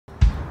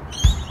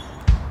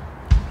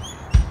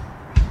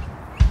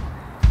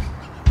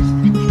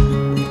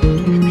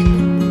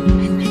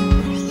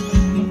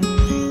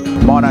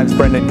My name's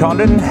Brendan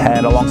Condon,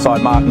 and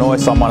alongside Mark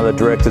Noyce, I'm one of the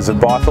directors of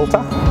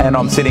Biofilta, and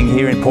I'm sitting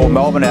here in Port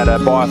Melbourne at a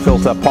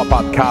Biofilta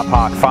pop-up car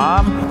park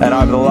farm, and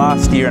over the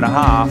last year and a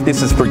half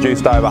this has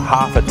produced over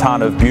 1/2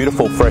 tonne of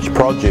beautiful fresh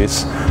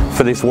produce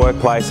for this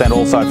workplace and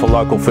also for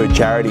local food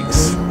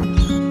charities.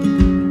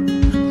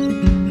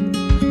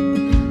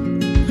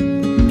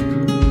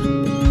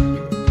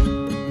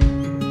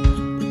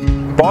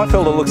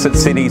 Biofilta looks at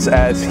cities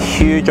as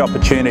huge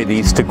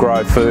opportunities to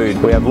grow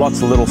food. We have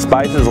lots of little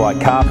spaces like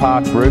car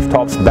parks,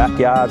 rooftops,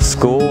 backyards,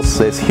 schools.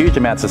 There's huge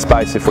amounts of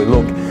space if we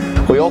look.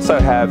 We also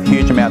have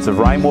huge amounts of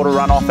rainwater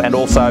runoff and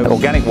also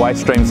organic waste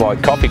streams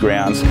like coffee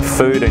grounds,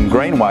 food and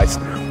green waste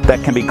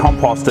that can be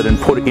composted and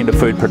put into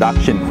food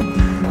production.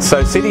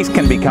 So cities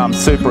can become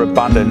super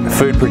abundant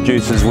food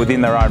producers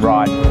within their own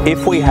right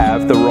if we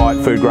have the right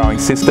food growing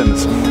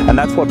systems, and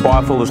that's what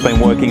Biofilta has been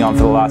working on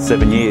for the last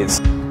 7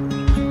 years.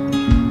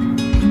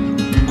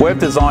 We've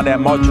designed our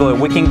modular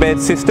wicking bed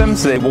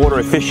systems. They're water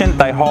efficient.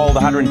 They hold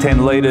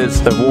 110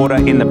 litres of water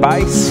in the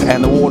base,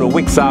 and the water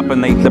wicks up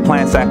and the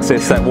plants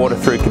access that water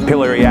through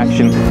capillary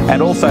action.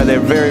 And also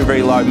they're very,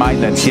 very low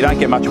maintenance. You don't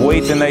get much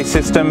weeds in these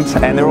systems,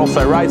 and they're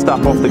also raised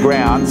up off the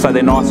ground so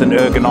they're nice and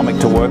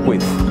ergonomic to work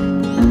with.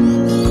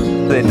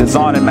 They're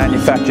designed and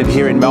manufactured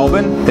here in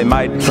Melbourne. They're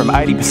made from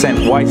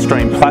 80% waste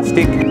stream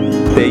plastic.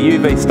 They're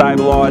UV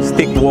stabilised,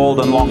 thick-walled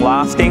and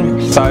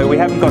long-lasting, so we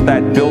haven't got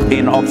that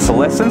built-in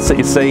obsolescence that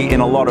you see in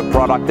a lot of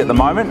product at the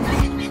moment.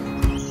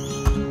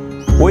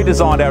 We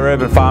designed our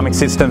urban farming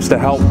systems to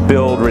help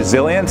build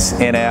resilience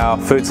in our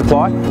food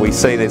supply. We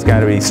see there's going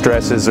to be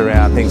stresses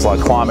around things like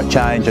climate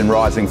change and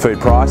rising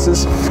food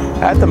prices.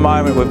 At the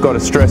moment we've got a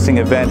stressing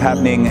event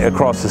happening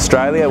across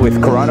Australia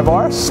with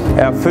coronavirus.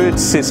 Our food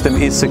system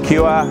is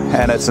secure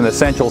and it's an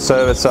essential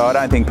service, so I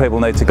don't think people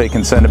need to be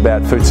concerned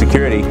about food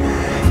security.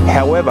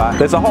 However,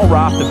 there's a whole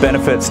raft of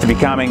benefits to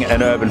becoming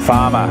an urban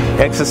farmer.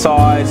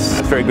 Exercise,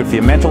 it's very good for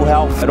your mental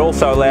health. It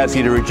also allows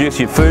you to reduce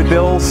your food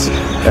bills.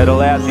 It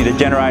allows you to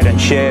generate and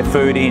share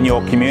food in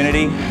your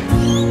community.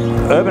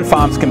 Urban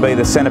farms can be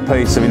the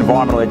centrepiece of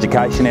environmental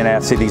education in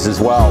our cities as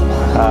well.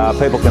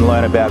 People can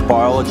learn about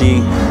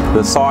biology,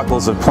 the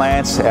cycles of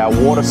plants, our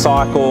water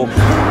cycle,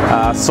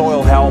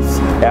 soil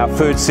health, our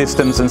food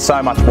systems and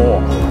so much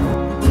more.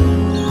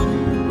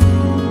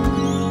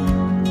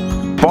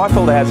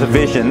 Biofilta has a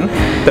vision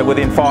that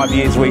within 5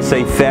 years we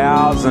see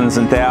thousands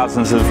and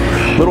thousands of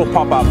little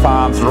pop-up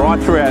farms right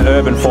through our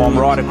urban form,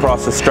 right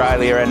across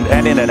Australia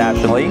and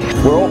internationally.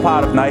 We're all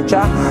part of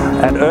nature,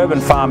 and urban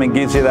farming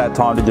gives you that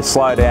time to just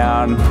slow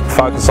down,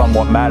 focus on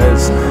what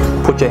matters,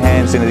 put your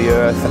hands into the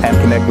earth and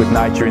connect with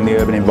nature in the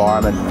urban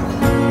environment.